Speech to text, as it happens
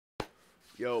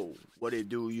Yo, what it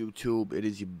do, YouTube? It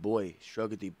is your boy,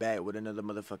 Struggle back with another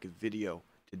motherfucking video.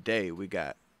 Today, we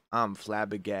got I'm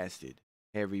Flabbergasted,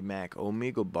 Harry Mack,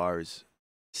 Omegle bars,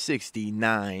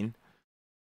 69.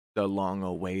 The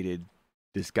long-awaited,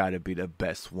 this gotta be the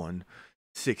best one,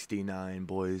 69,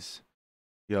 boys.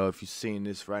 Yo, if you're seeing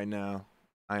this right now,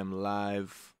 I am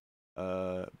live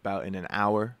about in an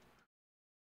hour.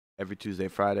 Every Tuesday,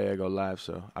 Friday, I go live,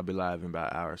 so I'll be live in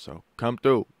about an hour. So come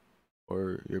through,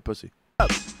 or you're a pussy.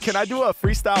 Can I do a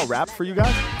freestyle rap for you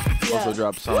guys? Yeah. Also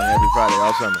drop a song every Friday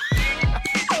all summer.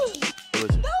 So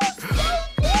listen. That was so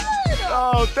good!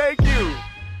 Oh, thank you.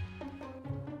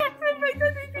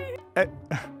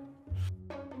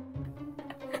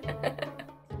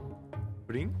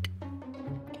 Blink.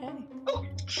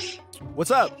 Okay.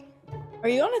 What's up? Are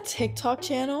you on a TikTok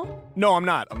channel? No, I'm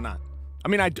not. I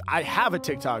mean, I have a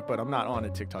TikTok, but I'm not on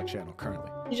a TikTok channel currently.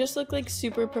 You just look like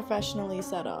super professionally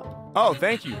set up. Oh,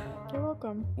 thank you. You're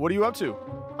welcome. What are you up to?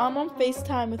 I'm on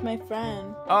FaceTime with my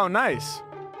friend. Oh, nice.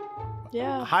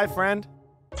 Yeah. Hi, friend.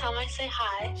 Tell me, say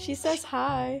hi. She says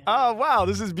hi. Oh, wow,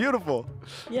 this is beautiful.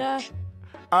 Yeah.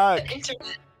 The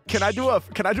internet. Can I do a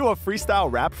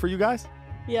freestyle rap for you guys?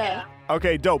 Yeah.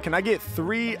 Okay, dope. Can I get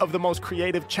 3 of the most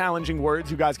creative, challenging words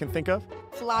you guys can think of?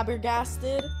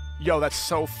 Flabbergasted. Yo, that's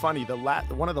so funny.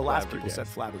 One of the last people said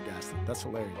flabbergasted. That's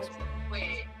hilarious.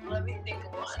 Wait, let me think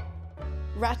of one.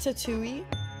 Ratatouille.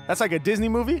 That's like a Disney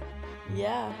movie?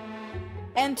 Yeah.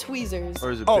 And tweezers.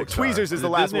 Or is it Oh, Pixar? tweezers is the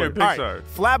last Disney or word. All right. Pixar?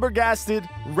 Flabbergasted,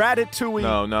 Ratatouille,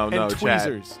 No, and chat.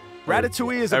 tweezers.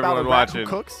 Ratatouille is about a Everyone rat who watching.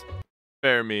 cooks.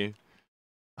 Spare me.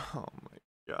 Oh my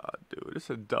god, dude. It's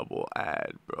a double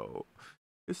ad, bro.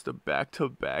 It's the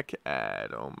back-to-back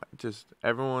ad. Oh my,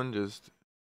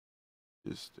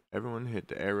 everyone hit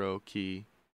the arrow key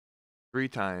 3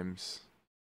 times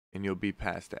and you'll be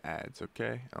past the ads,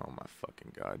 okay? Oh my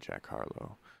fucking god, Jack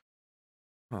Harlow.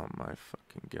 Oh my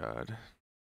fucking god.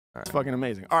 All It's right. fucking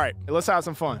amazing. All right, let's have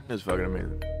some fun. It's fucking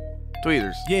amazing.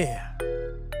 Tweezers. Yeah.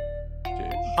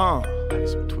 Shit. Uh. I need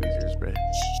some tweezers, bro.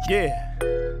 Yeah.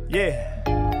 Yeah.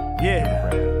 Yeah.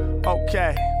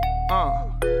 Okay.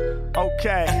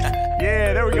 Okay.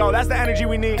 Yeah, there we go. That's the energy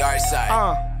we need. Dark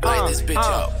side. Light this bitch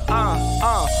up.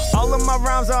 All of my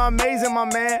rhymes are amazing, my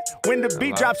man. When the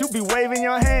beat drops, you be waving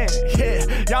your hand. Yeah,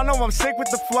 y'all know I'm sick with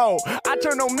the flow. I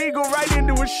turn Omegle right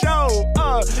into a show.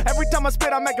 Every time I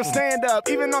spit, I make them stand up.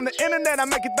 Even on the internet, I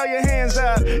make you throw your hands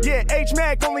up. Yeah,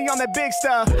 H-Mack only on that big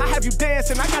stuff. I have you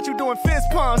dancing, I got you doing fist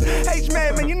pumps.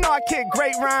 H-Mack, man, you know I kick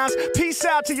great rhymes. Peace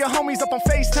out to your homies up on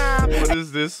FaceTime. What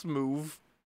is this move?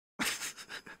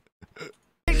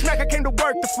 I came to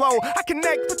work the flow. I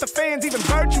connect with the fans, even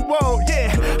virtual.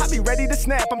 Yeah, I be ready to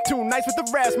snap. I'm too nice with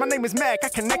the raps. My name is Mack. I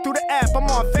connect through the app. I'm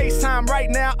on FaceTime right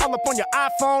now, all up on your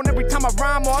iPhone. Every time I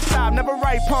rhyme off top, never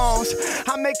write poems.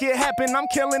 I make it happen. I'm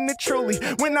killing it truly.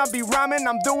 When I be rhyming,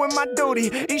 I'm doing my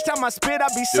duty. Each time I spit, I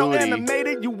be so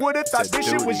animated. You would've thought this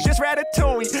shit was just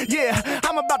Ratatouille. Yeah,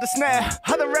 I'm about to snap.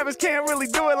 Other rappers can't really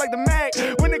do it like the Mack.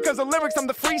 When it comes to lyrics, I'm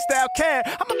the freestyle cat.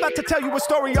 I'm about to tell you a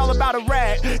story all about a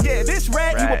rat. Yeah, this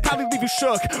rat. You would probably leave you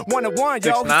shook. 1-1,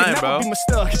 yo. You can never be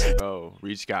mistook. Bro,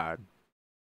 reach God.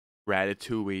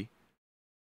 Ratatouille.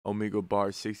 Omegle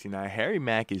bar 69. Harry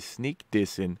Mack is sneak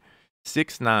dissing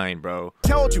 6'9", bro.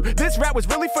 Told you, this rap was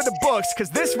really for the books. Cause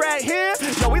this rat here,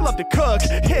 yo, we love to cook.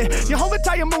 Yeah, your whole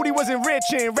entire moody was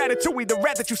enriching. Ratatouille, the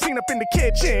rat that you seen up in the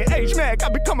kitchen. H-Mack, I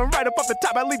be coming right up off the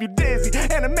top. I leave you dizzy.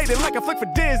 Animated like a flick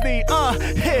for Disney.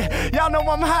 Yeah, y'all know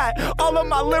I'm hot. All of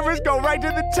my lyrics go right to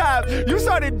the top. You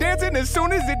started dancing as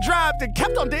soon as it dropped. And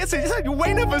kept on dancing, you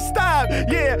ain't never stopped.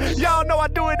 Yeah, y'all know I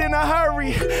do it in a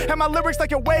hurry. And my lyrics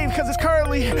like a wave cause it's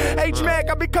curly. H-Mack,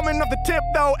 I be coming off the tip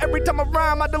though. Every time I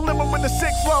rhyme, I deliver with a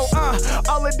sick flow.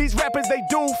 All of these rappers, they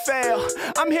do fail.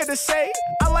 I'm here to say,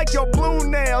 I like your blue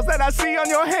nails that I see on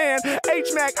your hand.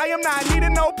 H-Mack, I am not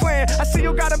needing no plan. I see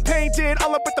you got them painted,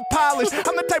 all up with the polish.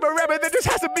 I'm the type of rapper that just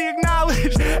has to be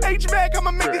acknowledged. H-Mack,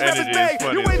 I'ma make these rappers beg.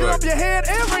 You waving up your hand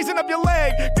and raising up your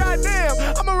leg. Goddamn,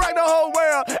 I'ma rock the whole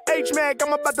world. H-Mack,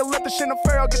 I'm about to let the shit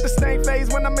unfurl. Get the stank phase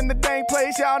when I'm in the dang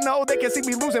place. Y'all know they can see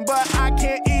me losing, but I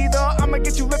can't either. I'ma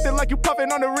get you lifted like you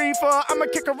puffing on the reefer. I'ma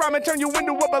kick a rhyme and turn you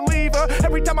into a believer.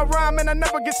 Every time I rhyme and I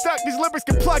never get stuck, these lyrics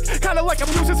get plucked, kinda like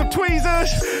I'm using some tweezers.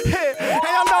 Yeah, and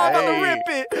y'all know I'm about to rip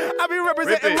it. I be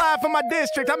representing live for my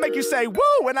district. I make you say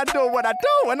woo, and I do what I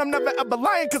do, and I'm never ever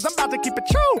lying, cause I'm about to keep it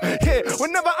true. Yeah,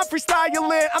 whenever I'm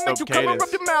freestyling, I make you cover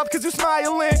up your mouth, cause you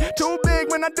smiling. Too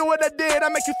big when I do what I did, I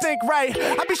make you think right.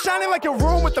 I be shining like your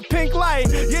room with the pink light.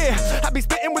 Yeah, I be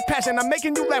spitting with passion, I'm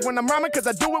making you laugh when I'm rhyming, cause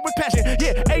I do it with passion.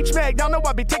 Yeah, H-Mack, Y'all know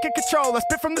I be taking control. I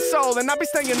spit from the soul, and I be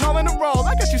staying all in a roll.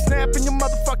 I got you snapping your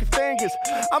motherfucking fingers.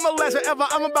 I'm a last forever,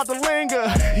 I'm about to linger.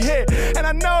 Yeah, and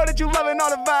I know that you loving all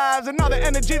the vibes and all the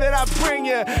energy that I bring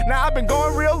you. Now I've been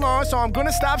going real long, so I'm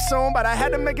gonna stop soon, but I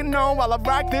had to make it known while I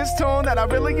rock this tune that I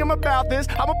really am about this.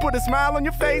 I'ma put a smile on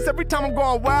your face every time I'm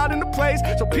going wild in the place.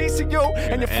 So peace to you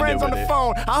and your friends on the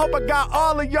phone. I hope I got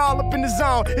all of y'all up in the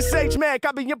zone. It's Mack,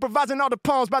 I be improvising all the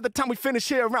poems. By the time we finish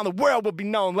here, around the world will be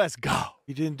known. Let's go.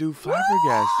 You didn't do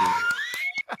Flabbergasted.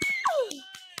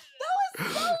 That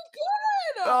was so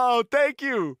good. Oh, thank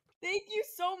you. Thank you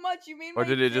so much. You made my Or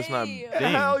did it just not day.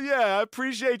 ding? Hell yeah, I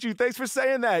appreciate you. Thanks for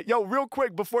saying that. Yo, real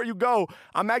quick, before you go,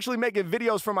 I'm actually making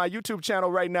videos for my YouTube channel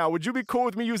right now. Would you be cool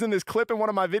with me using this clip in one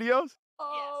of my videos?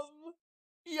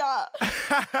 Yeah.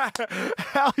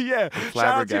 Hell yeah. Shout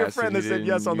out to your friend that You said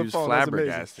yes on the didn't phone. use That's amazing.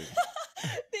 Flabbergasted.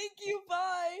 Thank you.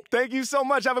 Bye. Thank you so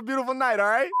much. Have a beautiful night, all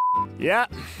right? Yeah,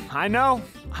 I know.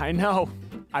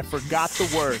 I forgot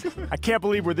the word. I can't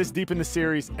believe we're this deep in the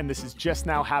series, and this is just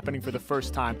now happening for the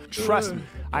first time. Trust me,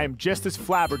 I am just as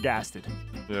flabbergasted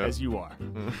as you are.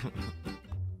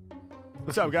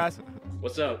 What's up, guys?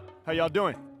 What's up? How y'all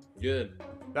doing? Good.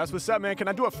 That's what's up, man. Can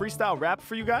I do a freestyle rap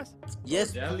for you guys?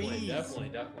 Yes, Definitely, please.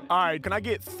 definitely. All right, can I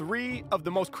get 3 of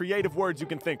the most creative words you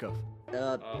can think of?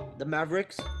 The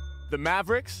Mavericks. The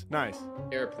Mavericks? Nice.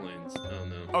 Airplanes. I don't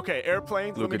know. Okay,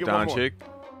 airplanes. Let Luka me get one more. Doncic,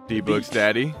 D-Book's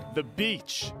daddy. The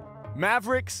beach.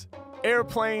 Mavericks,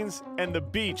 airplanes, and the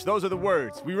beach. Those are the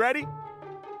words. We ready?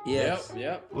 Yes.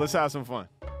 Yep. Let's have some fun.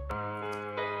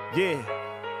 Yeah.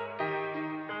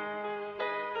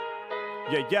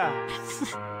 Yeah.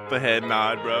 The head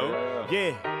nod, bro.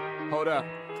 Yeah. Hold up.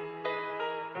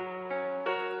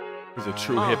 He's a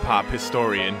true hip-hop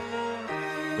historian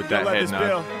with that Don't let head this nod.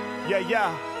 bill.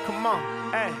 Yeah. Come on.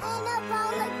 Hey.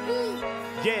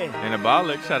 Yeah.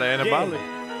 Anabolic. Shout out Anabolic.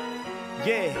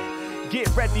 Yeah.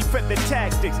 Get ready for the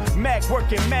tactics. Mack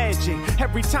working magic.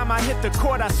 Every time I hit the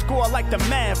court, I score like the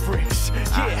Mavericks.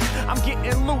 Yeah, I'm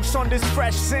getting loose on this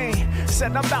fresh scene.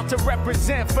 Said I'm about to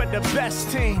represent for the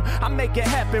best team. I make it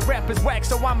happen. Rappers whack,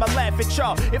 so I'ma laugh at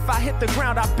y'all. If I hit the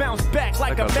ground, I bounce back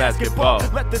like a basketball.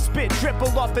 Let the spit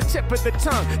dribble off the tip of the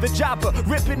tongue. The jobber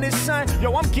ripping his son.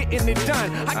 Yo, I'm getting it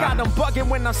done. I got them bugging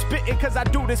when I'm spitting, cause I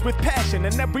do this with passion.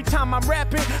 And every time I'm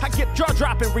rapping, I get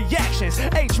jaw-dropping reactions.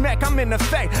 Mack, I'm in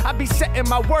effect. I be setting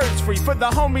my words free for the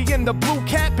homie in the blue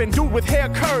cap and dude with hair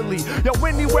curly. Yo,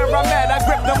 anywhere I'm at, I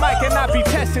grip the mic and I be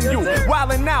testing you.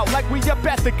 Wildin' out like we up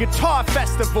at the Guitar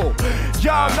Festival.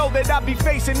 Y'all know that I be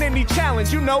facing any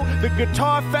challenge. You know, the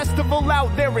Guitar Festival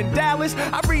out there in Dallas.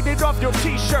 I read it off your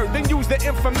t-shirt, then use the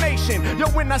information. Yo,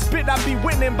 when I spit, I be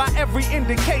winning by every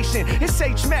indication. It's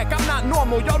Mack, I'm not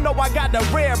normal. Y'all know I got a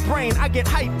rare brain. I get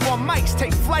hype on mics,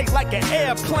 take flight like an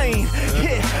airplane.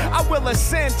 Yeah, I will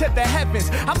ascend to the heavens.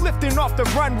 I'm lifting off the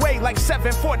runway like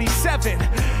 747.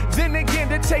 Then again,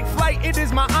 to take flight, it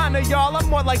is my honor, y'all. I'm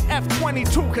more like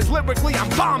F-22, cause lyrically I'm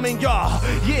bombing y'all.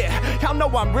 Yeah, y'all know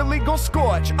I'm really gon'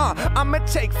 scorch. I'ma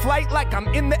take flight like I'm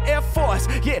in the Air Force.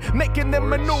 Yeah, making them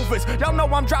maneuvers. Y'all know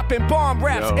I'm dropping bomb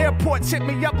raps. Yo. Airports hit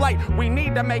me up like, we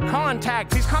need to make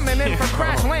contact. He's coming in for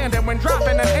crash landing. When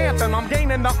dropping an anthem, I'm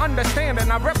gaining the understanding.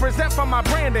 I represent for my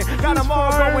branding. Got them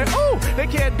all going, ooh, they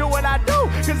can't do what I do.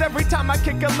 Cause every time I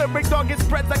kick a lyric, dog, it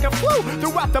spreads like a flu.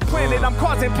 Throughout the planet, I'm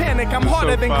causing panic. I'm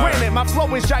harder than granite. My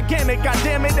flow is gigantic. God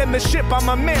damn it, in the ship, I'm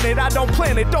a minute. I don't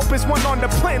plan it. Dopest one on the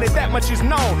planet, that much is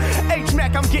known.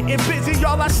 Mack, I'm getting busy,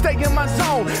 y'all. I stay in my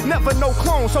zone. Never no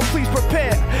clone, so please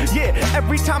prepare. Yeah,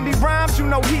 every time he rhymes, you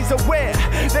know he's aware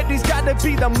that he's gotta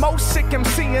be the most sick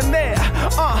MC in there.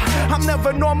 I'm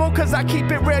never normal, cause I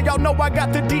keep it rare. Y'all know I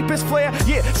got the deepest flair.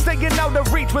 Yeah, staying out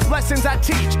of reach with lessons I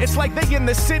teach. It's like they in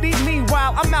the city,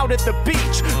 meanwhile, I'm out at the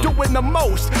beach, doing the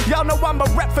most. Y'all know I'm a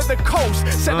rep for the coast.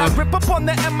 Said I rip up on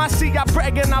the MIC, I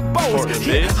brag and I boast.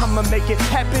 Yeah, I'ma make it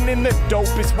happen in the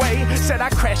dopest way. Said I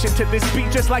crash into this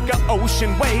beat just like an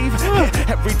ocean wave. Yeah,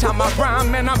 every time I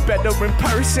rhyme, man, I'm better in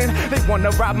person. They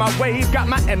wanna ride my wave, got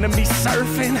my enemies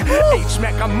surfing.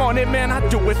 Mack, I'm on it, man, I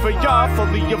do it for y'all.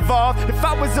 Fully evolved. If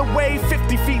I was a wave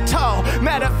 50 feet tall.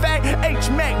 Matter of fact,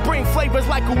 Mack bring flavors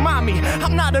like umami.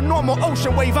 I'm not a normal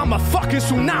ocean wave, I'm a fucking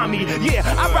tsunami. Yeah,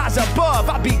 I rise above,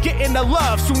 I be getting the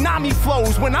love. Tsunami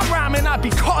flows, when I'm rhyming, I be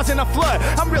causing a flood.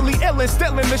 I'm really ill and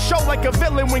still in the show like a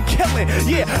villain when killing.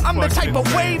 Yeah, I'm the type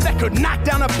of wave that could knock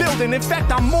down a building. In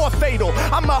fact, I'm more fatal.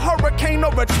 I'm a hurricane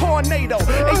or a tornado.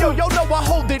 Hey, yo know I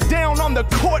hold it down on the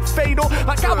court fatal.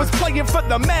 Like I was playing for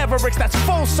the Mavericks, that's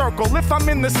full circle. If I'm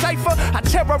in the cypher, I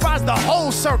terrorize the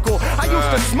whole circle. I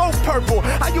used to smoke purple,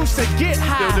 I used to get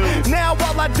high. Now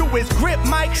all I do is grip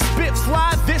mic, spit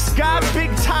fly. This guy,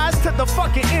 big ties to the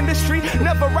fucking industry.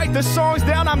 Never write the songs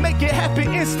down, I make it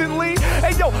happen instantly.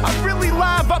 Hey yo, I'm really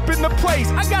live up in the place.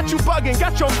 I got you bugging,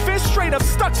 got your fist straight up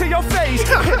stuck to your face.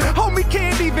 Homie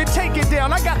can't even take it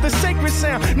down. I got the sacred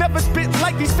sound. Never spit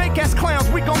like these fake ass clowns.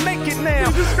 We gon' make it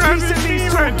now. Peace and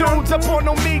these two dudes up on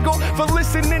Omegle for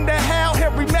listening to how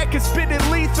Harry Mack is spitting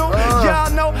lethal.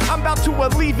 Y'all know I'm about to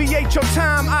alleviate your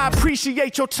time. I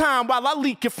appreciate your time while I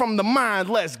leak it from the mind.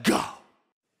 Let's go.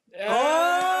 Bro.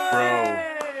 Oh,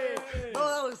 that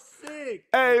was sick.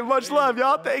 Hey, much love,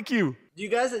 y'all. Thank you. Do you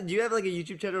have like a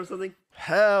YouTube channel or something?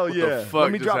 Hell What yeah. the fuck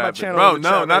Let me just drop my happened? channel. Bro, in the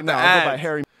no, chat not right the now. I go by ads.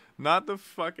 Harry. Not the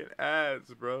fucking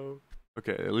ads, bro.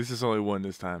 Okay, at least it's only one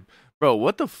this time. Bro,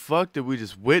 what the fuck did we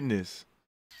just witness?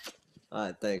 All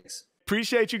right, thanks.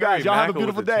 Appreciate you guys. Y'all have a Mackle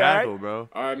with beautiful the day, all tackle, right? bro.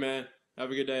 All right, man.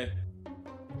 Have a good day.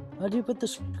 How'd you put the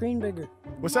screen bigger?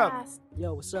 What's up?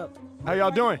 Yo, what's up? How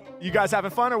y'all doing? You guys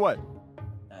having fun or what?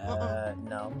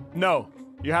 No. No.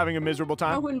 You're having a miserable I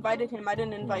know time? who invited him. I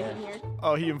didn't invite him here.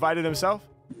 Oh, he invited himself?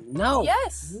 No.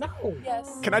 Yes. No.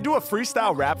 Yes. Can I do a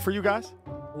freestyle rap for you guys?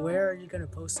 Where are you gonna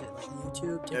post it? Like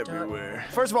YouTube, TikTok? Everywhere.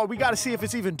 First of all, we gotta see if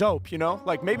it's even dope, you know?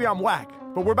 Like, maybe I'm whack,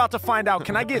 but we're about to find out.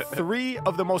 Can I get 3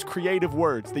 of the most creative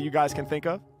words that you guys can think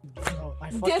of? Oh, I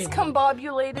fucking...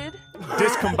 Discombobulated.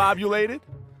 Discombobulated?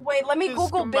 Wait, let me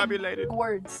Google big Discombobulated.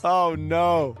 words. Oh,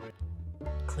 no.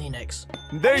 Kleenex.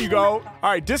 There you go. All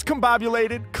right,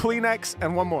 discombobulated, Kleenex,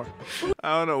 and one more.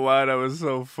 I don't know why that was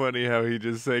so funny how he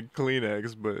just said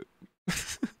Kleenex, but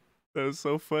that was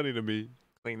so funny to me.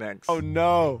 Kleenex. Oh,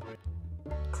 no.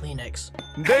 Kleenex.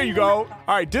 There you go.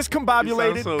 All right,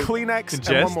 discombobulated, You sound so Kleenex,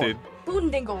 and one more. congested.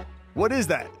 Boondingle. What is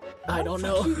that? I don't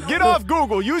know. Get off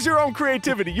Google. Use your own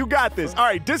creativity. You got this. All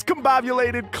right,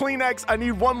 discombobulated, Kleenex. I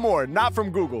need one more, not from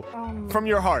Google. From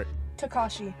your heart.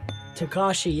 Takashi.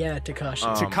 Takashi, yeah, Takashi.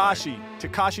 Oh, Takashi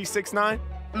 6ix9ine?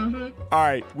 Mm-hmm. All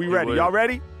right, we ready. would. Y'all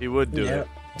ready? He would do Yeah. it.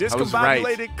 I was right.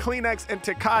 Discombobulated, Kleenex, and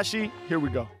Takashi. Here we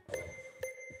go.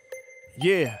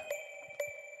 Yeah.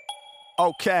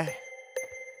 Okay.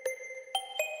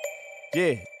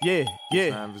 Yeah.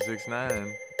 9 for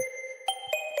 6'9".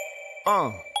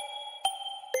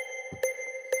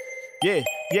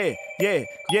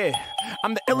 Yeah.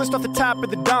 I'm the illest off the top of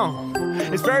the dome.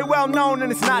 It's very well known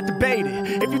and it's not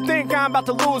debated. If you think I'm about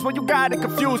to lose, well, you got it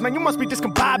confused, man. You must be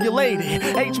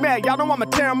discombobulated. H-Mack, y'all know I'ma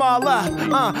tear them all up.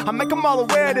 I make them all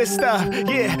aware of this stuff.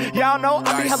 Yeah, y'all know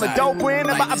I be hella dope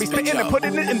whenever I be spitting and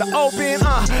putting it in the open.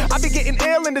 I be getting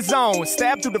ill in the zone.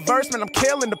 Stab through the verse, man, I'm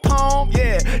killing the poem.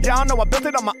 Yeah, y'all know I built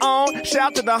it on my own.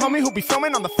 Shout to the homie who be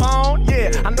filming on the phone.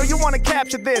 Yeah, I know you wanna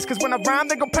capture this, cause when I rhyme,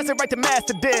 they gon' press it right to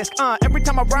master disc. Every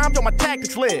time I rhyme, yo, my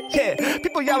tactics lit. Yeah,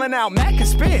 people yelling out, Mack can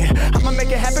spit. I'ma make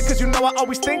it happen cause you know I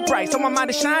always think right. So my mind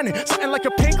is shining, something like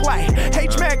a pink light.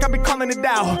 H-Mack, I be calling it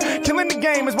out. Killing the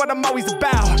game is what I'm always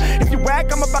about. If you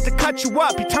whack, I'm about to cut you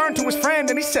up. He turned to his friend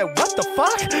and he said, what the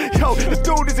fuck? Yo, this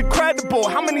dude is incredible.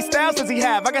 How many styles does he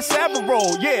have? I got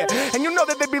several, yeah. And you know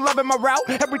that they be loving my route.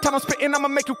 Every time I'm spitting, I'ma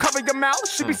make you cover your mouth.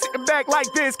 Should be sitting back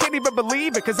like this, can't even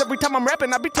believe it. Cause every time I'm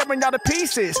rapping, I be tearing y'all to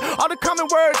pieces. All the common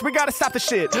words, we gotta stop the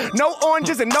shit. No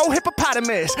oranges and no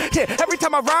hippopotamus. Yeah, every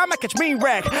time I rhyme, I catch mean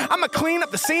wreck. I'ma clean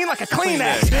up the scene like a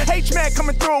Kleenex. H-Mack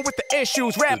coming through with the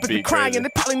issues. Rappers be crying, they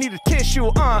probably need a tissue.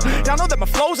 Y'all know that my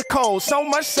flows are cold. So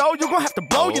much so, you gon' have to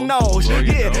blow your nose.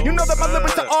 Yeah, you know that my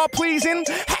lyrics are all pleasing.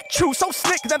 Hat you so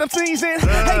slick that I'm sneezing.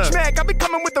 H-Mack, I be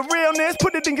coming with the realness.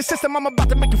 Put it in your system, I'm about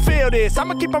to make you feel this.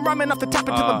 I'ma keep on rhyming off the top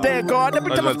until I'm dead, guard.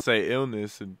 Every I was time about to say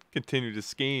illness and continue to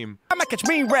scheme. I'ma catch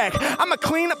mean wreck. I'ma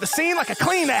clean up the scene like a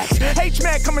Kleenex.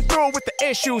 H-Mack coming through with the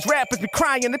issues. Rappers be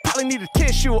crying, they probably need a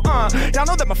tissue. Y'all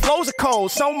know that my flows are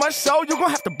cold. So much so, you gon'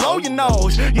 have to blow your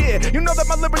nose. Yeah, you know that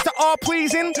my lyrics are all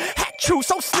pleasing. Hat you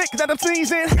so slick that I'm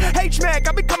sneezing. H-Mack,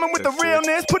 I be coming with the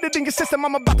realness. Put it in your system,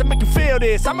 I'm about to make you feel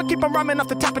this. I'ma keep on rhyming off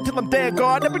the top until I'm dead,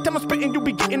 guard. Every time I'm spitting, you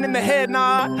be getting in the head,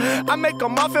 nah. I make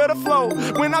them all feel the flow.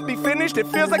 When I be finished, it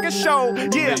feels like a show.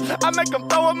 Yeah, I make them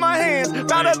throw up my hands.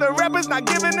 About other rappers not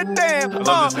giving a damn.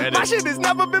 My shit has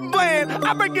never been bland.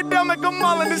 I break it down, make them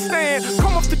all understand.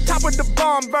 Come off the top with the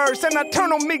bomb verse, and I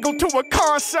turn Omegle to a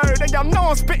concert. And y'all know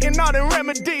I'm spitting all the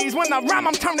remedies. When I rhyme,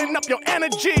 I'm turning up your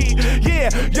energy. Yeah,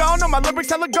 y'all know my lyrics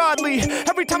hella godly.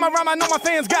 Every time I rhyme, I know my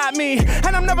fans got me.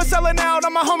 And I'm never selling out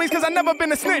on my homies, cause I never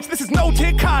been a snitch. This is no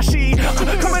Tekashi.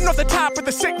 Coming off the top with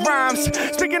the sick rhymes.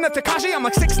 Speaking of Tekashi, I'm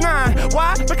like 6'9".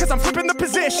 Why? Because I'm flipping the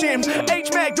position.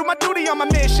 H-Mack, do my duty on my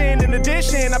mission. In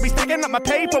addition, I be stacking up my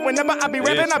paper. Whenever I be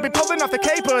rapping, I be pulling off the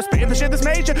caper. Spitting the shit that's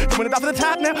major, doing it off the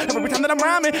top now. Every time that I'm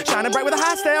rhyming, shining bright with a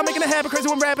high style, making it happen crazy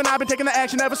when rapping. I've been taking the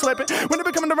action, never slipping. When it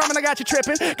be coming to rhyming, I got you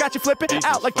tripping, got you flipping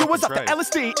out like you was off the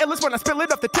LSD. Illest when I spill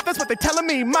it off the tip, that's what they telling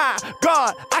me. My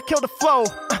God, I kill the flow.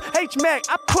 H-Mack,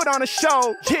 I put on a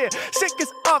show. Yeah, sick is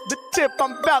off the tip.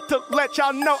 I'm about to let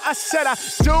y'all know. I said I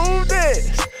do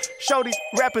this. Show these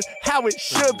rappers how it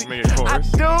should be. I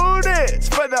do this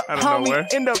for the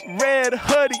homie in the red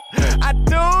hoodie. I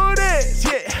do this,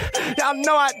 yeah. Y'all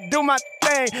know I do my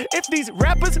thing. If these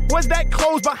rappers was that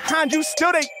close behind you,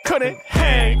 still they couldn't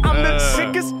hang. I'm the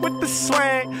sickest with the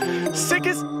slang,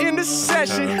 sickest in the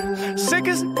session,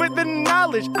 sickest with the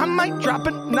knowledge. I might drop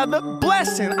another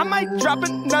blessing. I might drop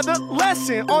another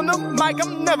lesson. On the mic,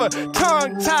 I'm never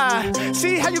tongue-tied.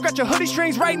 See how you got your hoodie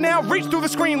strings right now? Reach through the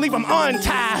screen, leave them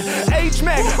untied.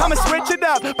 H-Mack, I'ma switch it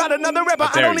up. About another rapper,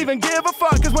 I don't even give a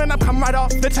fuck. Cause when I come right off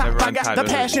the top, I got the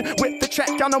passion. With the track,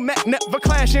 y'all know Mack never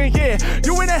clashing. Yeah,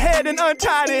 you went ahead and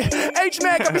untied it.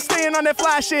 H-Mack, I be staying on that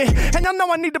fly shit. And y'all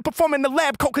know I need to perform in the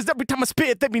lab coat. Cause every time I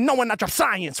spit, they be knowing I drop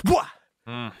science. What?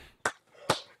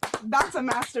 That's a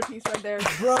masterpiece right there.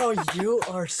 Bro, you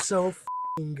are so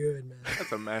f***ing good, man.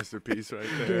 That's a masterpiece right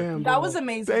there. Damn, That bro. was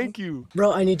amazing. Thank you.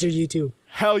 Bro, I need your YouTube.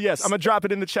 Hell yes, I'm gonna drop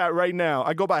it in the chat right now.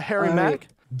 I go by Harry Mack.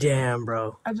 Damn,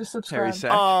 bro. I just Harry subscribed.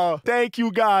 Sack. Oh, thank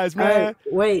you guys, man.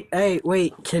 Wait.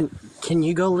 Can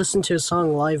you go listen to a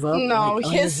song live up? No, like,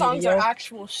 on his the songs video? are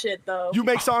actual shit though. You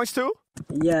make songs too?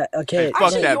 Yeah, okay. Hey, fuck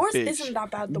Actually, that yours bitch. isn't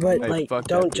that bad though. But Hey, like, fuck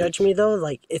that don't judge bitch. me though.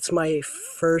 Like, it's my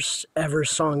first ever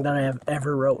song that I have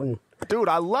ever written. Dude,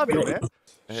 I love you, man.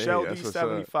 Hey, Shelby that's what's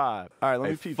 75. All right, let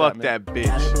Hey, me peep fuck that, man. that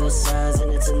Got it bitch. both sides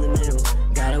and it's in the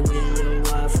middle. Gotta wait a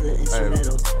little while for the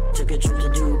instrumental. Took a trip to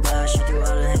Dubai, she threw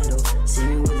out a handle. See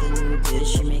me with a new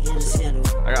bitch, she making a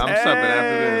scandal. I'm subbing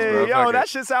after this, bro. Yo, Fuck that it.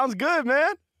 shit sounds good,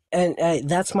 man. And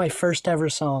that's my first ever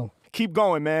song. Keep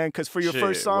going, man, because for your Shit,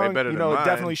 first way song, better you than know, it mine.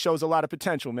 definitely shows a lot of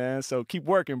potential, man. So keep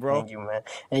working, bro. Thank you, man.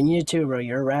 And you too, bro.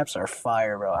 Your raps are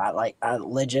fire, bro. I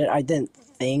legit, I didn't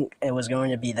think it was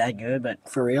going to be that good, but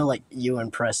for real, like, you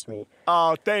impressed me.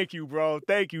 Oh, thank you, bro.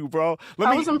 Thank you, bro.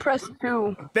 I was impressed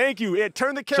too. Thank you. Yeah,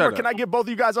 turn the camera. Shut Can up. I get both of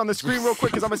you guys on the screen real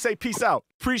quick? Because I'm going to say peace out.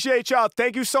 Appreciate y'all.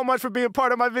 Thank you so much for being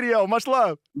part of my video. Much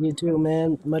love. You too,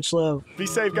 man. Much love. Be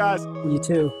safe, guys. You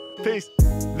too. Peace.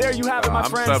 There you have it, my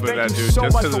I'm friends. subbing that Thank you dude so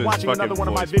just much 'cause for of his watching another fucking one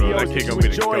of my voice, bro. That videos. kid If you gonna be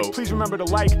the enjoyed, GOAT. please remember to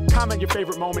like, comment your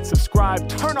favorite moment, subscribe,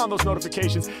 turn on those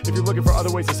notifications. If you're looking for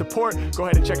other ways to support, go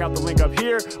ahead and check out the link up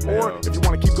here. Or if you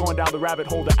want to keep going down the rabbit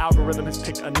hole, the algorithm has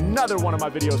picked another one of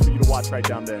my videos for you to watch right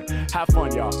down there. Have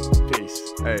fun, y'all.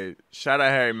 Peace. Hey, shout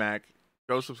out Harry Mack.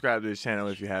 Go subscribe to his channel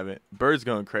if you haven't. Bird's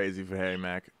going crazy for Harry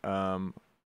Mack. I'm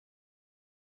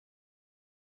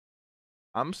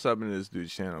subbing to this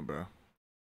dude's channel, bro.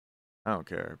 I don't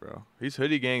care, bro. He's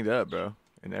hoodie ganged up, bro,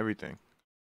 and everything.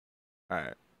 All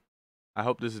right. I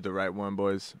hope this is the right one,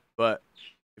 boys. But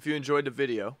if you enjoyed the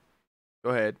video, go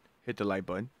ahead, hit the like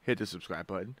button, hit the subscribe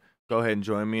button. Go ahead and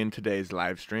join me in today's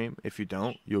live stream. If you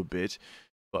don't, you're a bitch.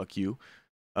 Fuck you.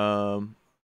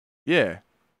 Yeah.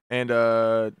 And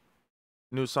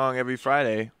new song every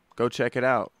Friday. Go check it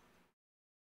out.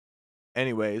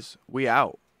 Anyways, we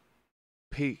out.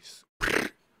 Peace.